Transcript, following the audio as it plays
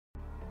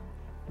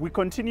We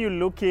continue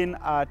looking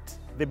at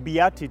the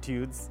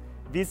Beatitudes.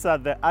 These are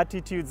the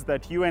attitudes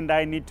that you and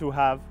I need to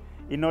have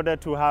in order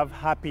to have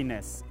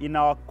happiness. In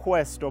our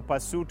quest or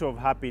pursuit of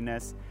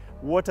happiness,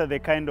 what are the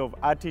kind of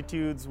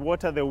attitudes?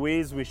 What are the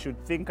ways we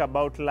should think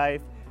about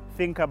life,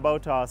 think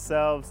about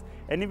ourselves,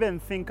 and even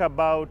think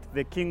about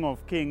the King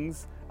of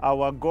Kings,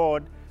 our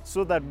God,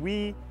 so that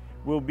we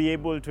will be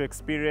able to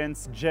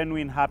experience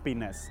genuine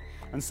happiness.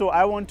 And so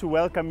I want to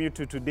welcome you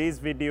to today's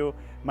video.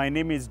 My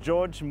name is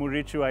George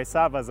Murichu. I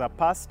serve as a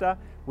pastor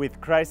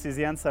with Christ is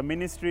the Answer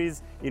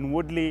Ministries in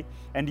Woodley,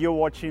 and you're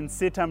watching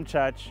CITAM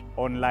Church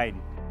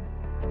Online.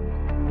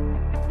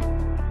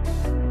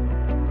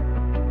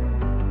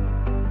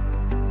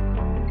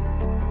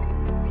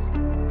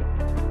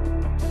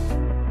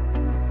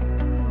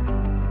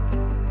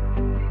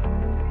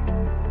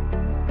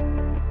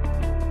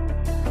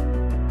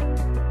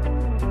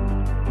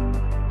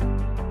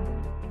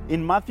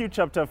 In Matthew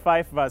chapter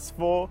 5, verse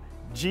 4,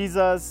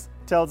 Jesus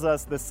tells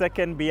us the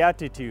second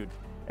beatitude.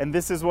 And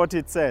this is what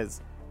it says: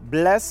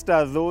 "Blessed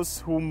are those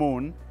who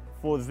mourn,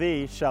 for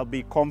they shall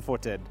be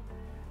comforted."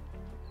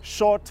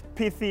 Short,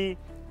 pithy,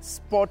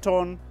 spot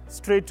on,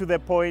 straight to the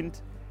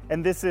point.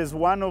 And this is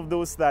one of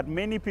those that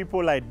many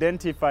people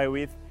identify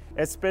with,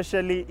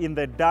 especially in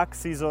the dark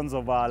seasons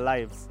of our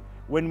lives.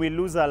 When we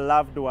lose a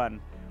loved one,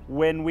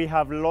 when we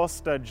have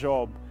lost a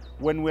job,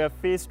 when we are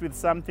faced with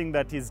something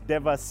that is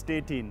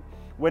devastating,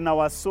 when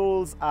our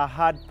souls are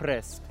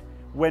hard-pressed,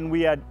 when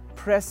we are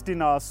pressed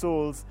in our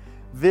souls,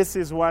 this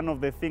is one of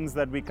the things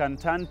that we can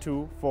turn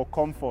to for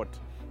comfort.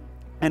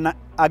 And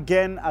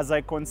again, as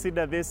I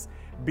consider this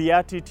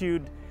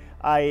beatitude,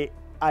 I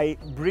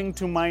bring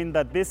to mind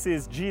that this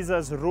is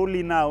Jesus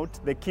rolling out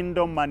the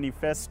kingdom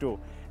manifesto.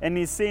 And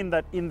he's saying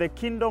that in the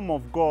kingdom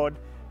of God,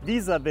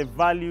 these are the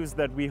values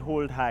that we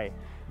hold high.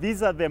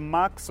 These are the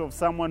marks of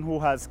someone who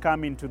has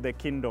come into the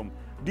kingdom.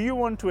 Do you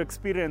want to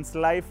experience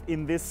life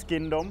in this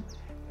kingdom?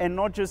 And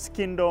not just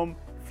kingdom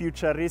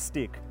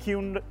futuristic,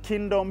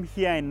 kingdom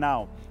here and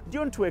now. Do you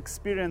want to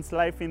experience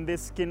life in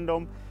this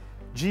kingdom?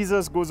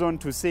 Jesus goes on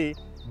to say,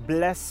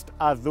 "Blessed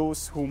are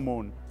those who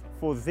mourn,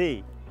 for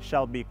they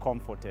shall be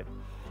comforted."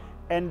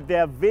 And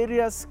there are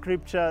various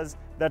scriptures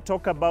that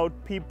talk about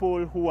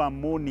people who are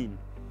mourning.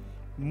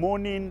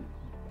 Mourning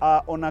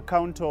on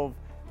account of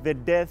the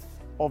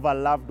death of a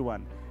loved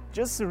one.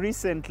 Just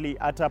recently,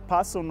 at a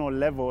personal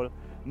level,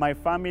 my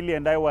family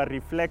and I were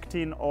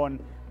reflecting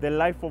on the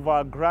life of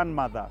our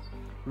grandmother.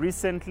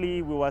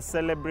 Recently, we were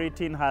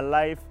celebrating her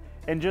life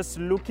and just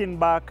looking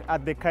back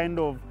at the kind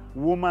of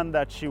woman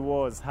that she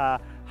was, her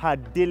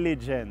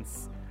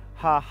diligence,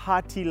 her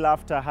hearty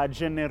laughter, her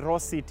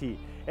generosity.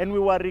 And we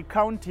were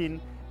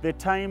recounting the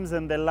times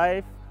and the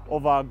life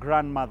of our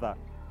grandmother.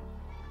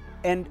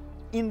 And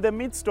in the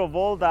midst of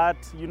all that,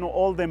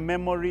 all the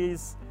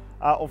memories,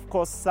 of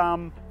course,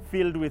 some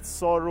filled with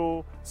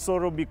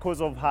sorrow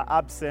because of her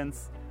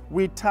absence,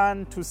 we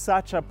turn to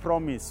such a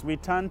promise. We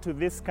turn to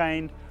this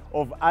kind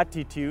of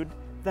attitude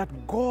that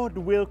God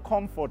will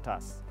comfort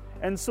us.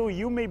 And so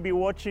you may be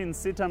watching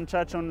CITAM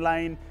Church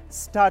Online,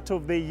 start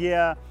of the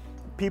year.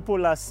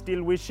 People are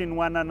still wishing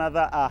one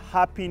another a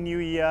happy new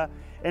year.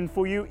 And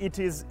for you, it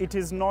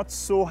is not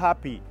so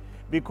happy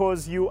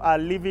because you are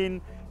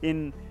living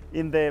in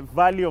the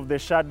valley of the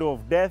shadow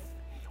of death,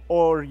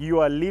 or you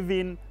are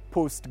living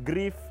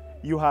post-grief.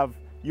 You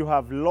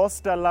have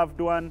lost a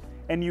loved one,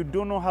 and you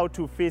don't know how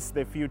to face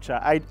the future.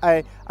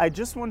 I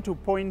just want to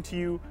point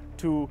you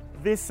to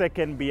this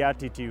second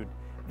beatitude,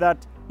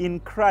 that in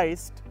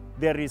Christ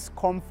there is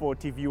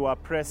comfort if you are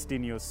pressed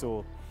in your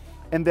soul.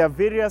 And there are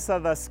various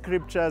other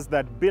scriptures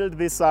that build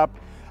this up.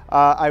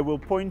 I will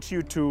point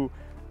you to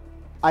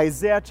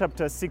Isaiah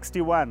chapter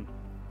 61.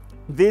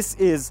 This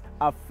is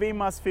a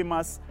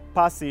famous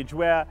passage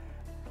where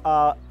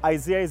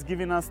Isaiah is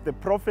giving us the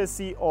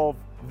prophecy of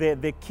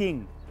the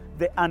king,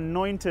 the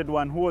anointed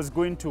one who was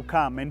going to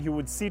come, and he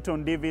would sit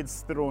on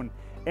David's throne.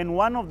 And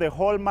one of the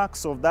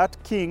hallmarks of that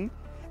king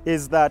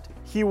is that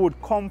he would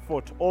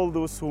comfort all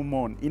those who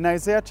mourn. In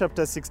Isaiah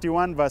chapter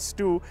 61 verse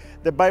 2,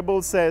 the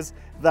Bible says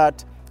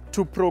that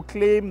to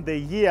proclaim the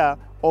year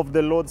of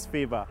the Lord's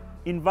favor.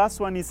 In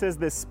verse 1 he says,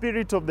 "The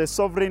Spirit of the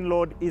Sovereign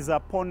Lord is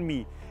upon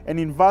me." And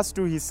in verse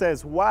 2 he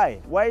says, "Why?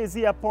 Why is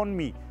he upon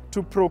me?"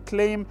 "To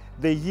proclaim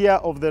the year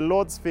of the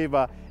Lord's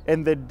favor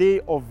and the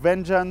day of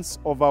vengeance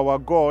of our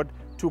God,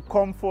 to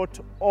comfort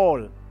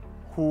all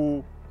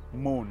who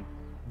mourn."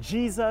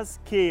 Jesus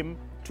came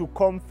to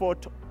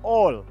comfort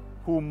all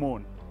who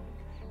mourn.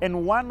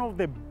 And one of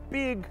the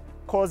big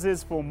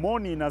causes for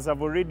mourning, as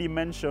I've already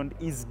mentioned,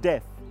 is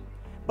death.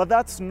 But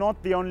that's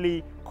not the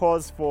only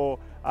cause for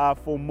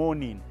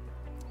mourning.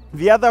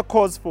 The other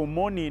cause for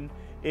mourning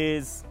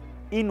is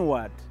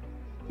inward.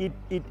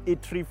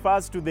 It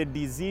refers to the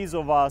disease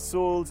of our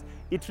souls.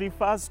 It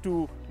refers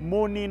to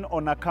mourning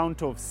on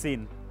account of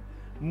sin.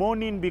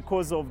 Mourning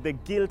because of the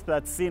guilt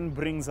that sin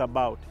brings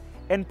about.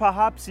 And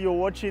perhaps you're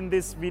watching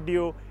this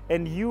video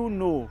and you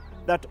know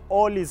that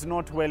all is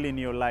not well in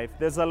your life.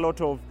 There's a lot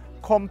of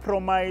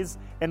compromise,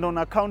 and on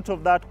account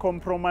of that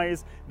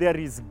compromise, there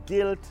is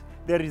guilt,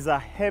 there is a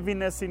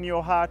heaviness in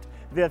your heart,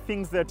 there are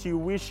things that you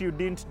wish you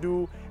didn't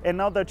do, and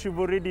now that you've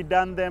already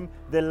done them,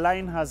 the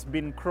line has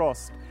been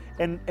crossed,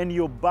 and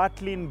you're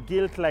battling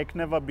guilt like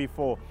never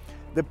before.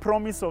 The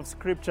promise of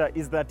Scripture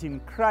is that in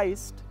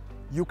Christ,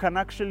 you can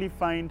actually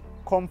find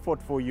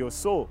comfort for your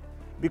soul,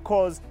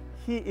 because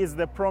He is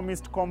the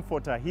promised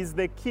comforter. He's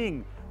the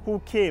King who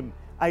came.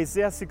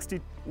 Isaiah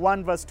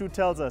 61 verse 2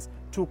 tells us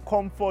to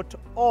comfort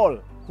all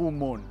who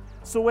mourn.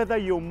 So whether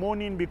you're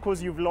mourning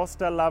because you've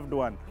lost a loved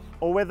one,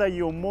 or whether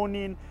you're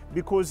mourning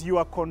because you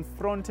are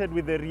confronted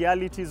with the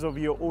realities of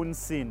your own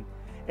sin,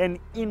 and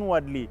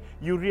inwardly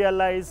you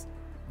realize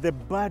the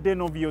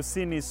burden of your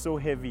sin is so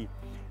heavy.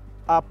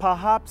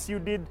 Perhaps you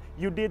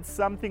did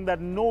something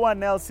that no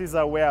one else is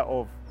aware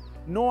of.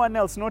 No one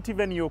else, not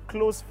even your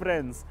close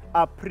friends,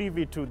 are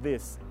privy to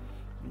this.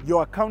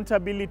 Your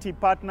accountability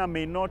partner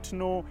may not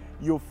know,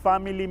 your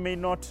family may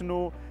not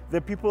know, the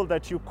people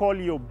that you call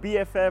your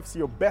BFFs,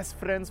 your best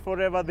friends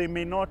forever, they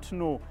may not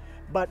know.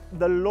 But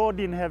the Lord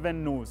in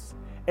heaven knows.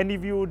 And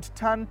if you would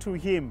turn to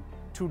Him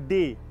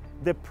today,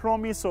 the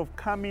promise of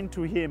coming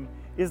to Him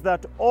is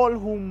that all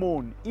who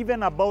mourn,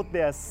 even about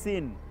their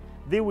sin,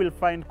 they will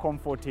find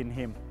comfort in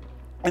Him.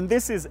 And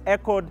this is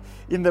echoed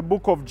in the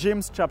book of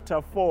James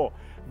chapter 4,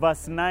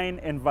 verse 9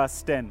 and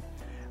verse 10.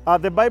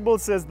 The Bible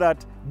says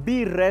that,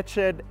 "Be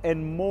wretched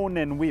and mourn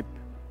and weep.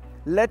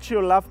 Let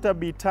your laughter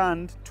be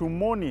turned to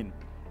mourning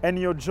and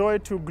your joy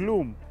to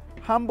gloom.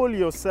 Humble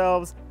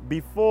yourselves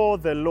before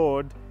the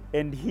Lord,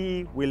 and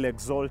He will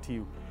exalt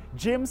you."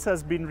 James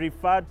has been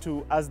referred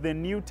to as the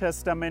New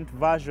Testament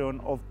version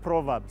of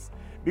Proverbs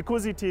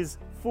because it is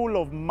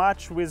full of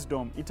much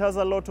wisdom. It has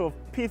a lot of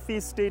pithy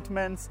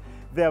statements.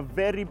 They are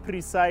very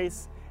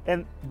precise,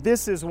 and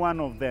this is one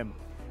of them.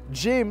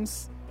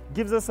 James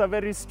gives us a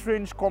very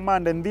strange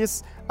command, and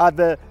these are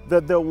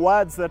the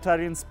words that are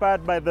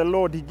inspired by the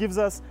Lord. He gives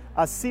us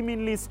a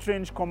seemingly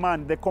strange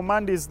command. The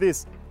command is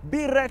this: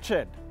 be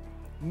wretched,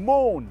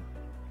 mourn,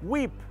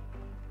 weep.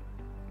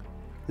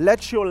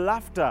 Let your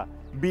laughter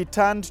be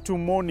turned to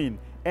mourning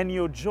and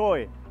your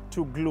joy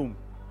to gloom.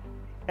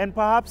 And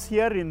perhaps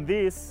hearing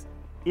this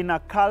in a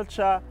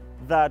culture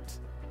that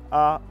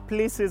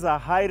places a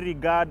high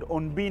regard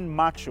on being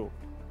macho,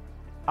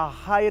 a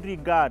high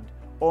regard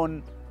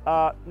on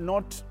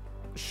not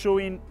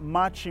showing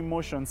much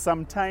emotion.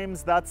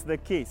 Sometimes that's the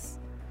case.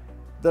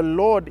 The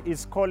Lord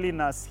is calling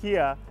us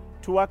here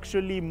to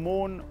actually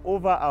mourn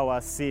over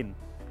our sin,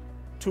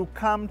 to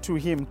come to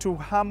Him, to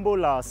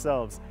humble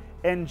ourselves.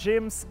 And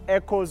James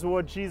echoes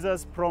what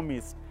Jesus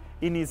promised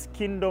in His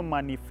Kingdom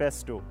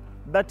Manifesto,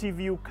 that if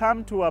you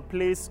come to a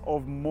place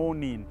of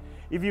mourning,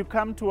 if you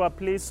come to a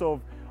place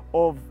of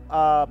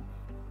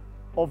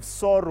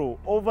sorrow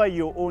over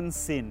your own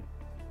sin,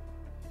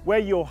 where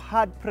you're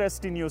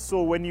hard-pressed in your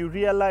soul, when you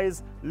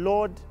realize,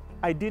 Lord,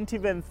 I didn't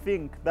even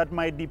think that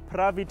my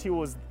depravity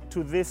was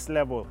to this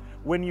level.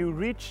 When you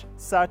reach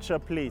such a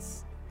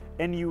place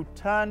and you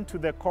turn to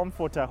the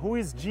Comforter, who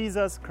is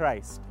Jesus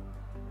Christ,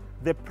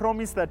 the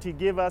promise that He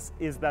gave us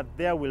is that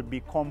there will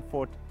be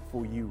comfort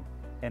for you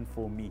and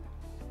for me.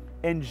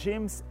 And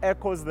James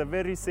echoes the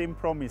very same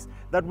promise,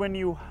 that when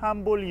you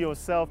humble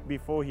yourself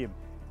before Him,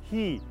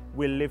 He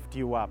will lift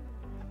you up.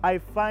 I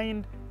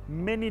find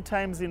many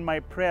times in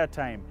my prayer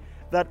time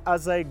that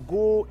as I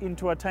go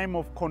into a time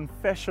of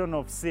confession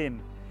of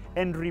sin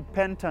and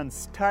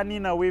repentance,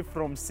 turning away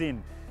from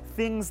sin,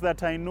 things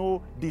that I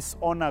know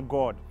dishonor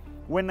God,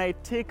 when I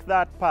take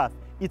that path,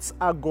 it's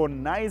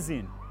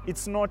agonizing.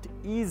 It's not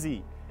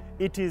easy.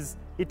 It is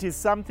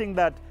something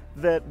that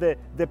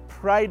the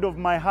pride of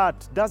my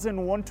heart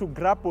doesn't want to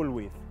grapple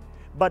with.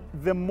 But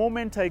the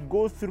moment I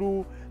go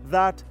through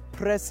that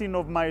pressing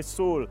of my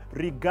soul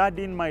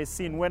regarding my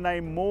sin, when I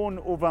mourn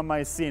over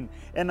my sin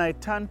and I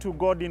turn to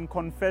God in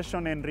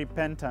confession and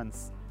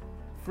repentance,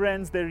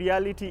 friends, the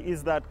reality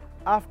is that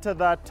after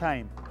that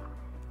time,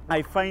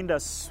 I find a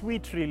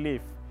sweet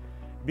relief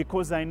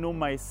because I know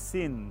my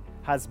sin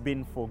has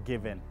been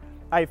forgiven.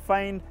 I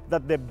find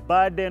that the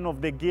burden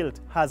of the guilt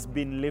has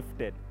been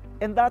lifted.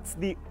 And that's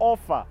the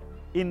offer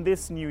in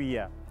this new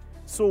year.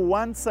 So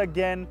once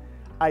again,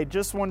 I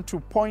just want to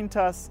point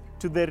us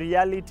to the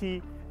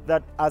reality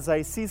that as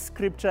I see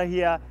Scripture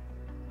here,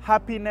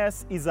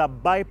 happiness is a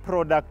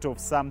byproduct of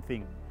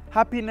something.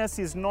 Happiness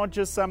is not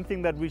just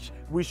something that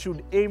we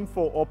should aim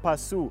for or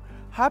pursue.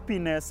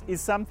 Happiness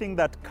is something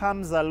that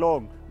comes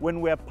along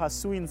when we're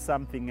pursuing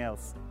something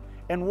else.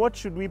 And what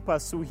should we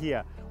pursue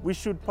here? We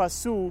should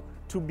pursue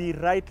to be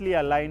rightly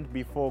aligned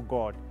before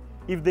God.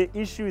 If the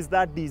issue is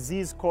that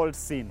disease called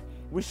sin,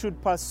 we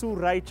should pursue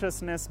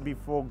righteousness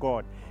before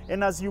God.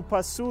 And as you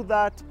pursue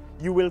that,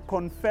 you will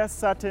confess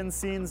certain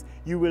sins,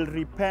 you will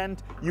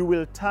repent, you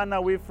will turn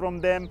away from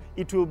them.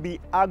 It will be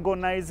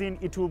agonizing,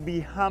 it will be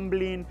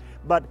humbling,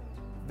 but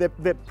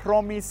the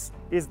promise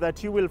is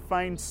that you will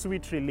find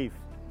sweet relief.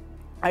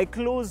 I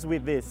close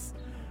with this.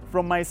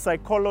 From my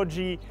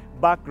psychology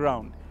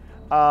background,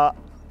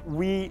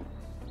 we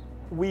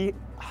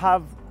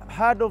have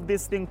heard of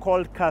this thing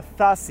called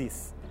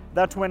catharsis,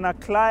 that when a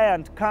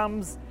client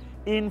comes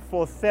in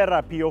for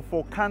therapy or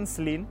for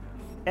counseling,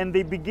 and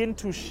they begin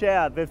to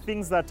share the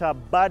things that are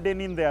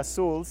burdening their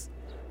souls,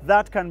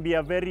 that can be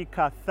a very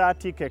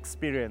cathartic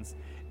experience.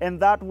 And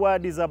that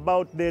word is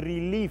about the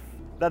relief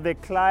that the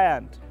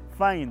client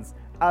finds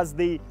as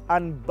they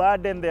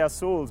unburden their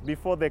souls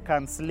before they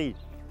can sleep.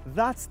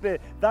 That's the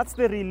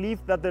relief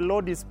that the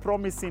Lord is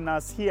promising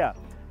us here,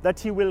 that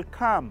He will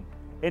come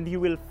and He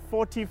will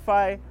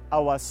fortify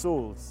our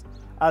souls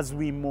as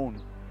we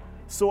mourn.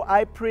 So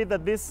I pray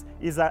that this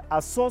is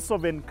a source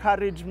of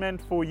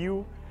encouragement for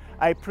you.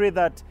 I pray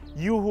that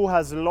you who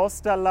has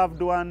lost a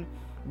loved one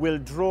will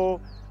draw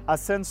a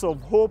sense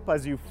of hope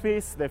as you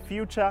face the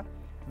future,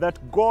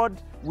 that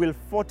God will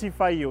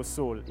fortify your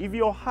soul. If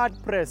you're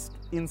hard-pressed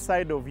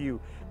inside of you,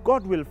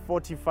 God will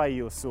fortify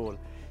your soul.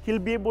 He'll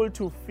be able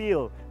to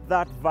fill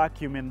that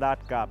vacuum and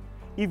that gap.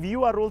 If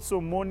you are also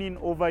mourning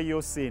over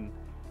your sin,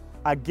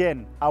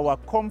 again, our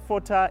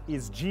comforter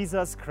is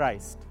Jesus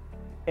Christ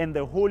and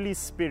the Holy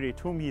Spirit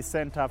whom He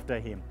sent after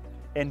Him.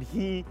 And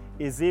He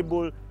is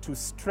able to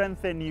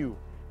strengthen you,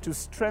 to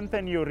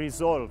strengthen your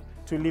resolve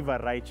to live a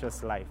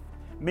righteous life.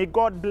 May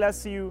God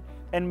bless you,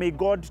 and may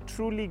God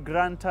truly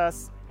grant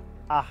us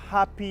a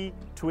happy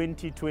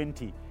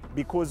 2020,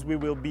 because we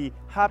will be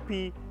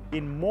happy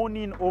in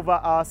mourning over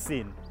our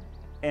sin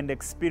and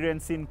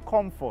experiencing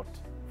comfort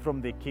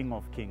from the King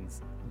of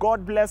Kings.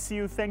 God bless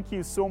you. Thank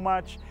you so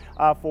much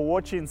for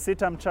watching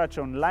CITAM Church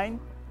Online.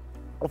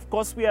 Of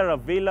course, we are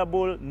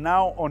available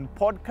now on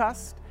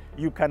podcast.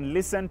 You can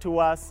listen to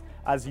us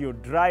as you're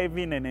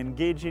driving and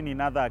engaging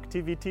in other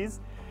activities.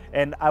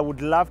 And I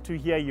would love to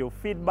hear your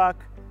feedback.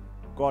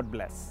 God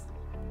bless.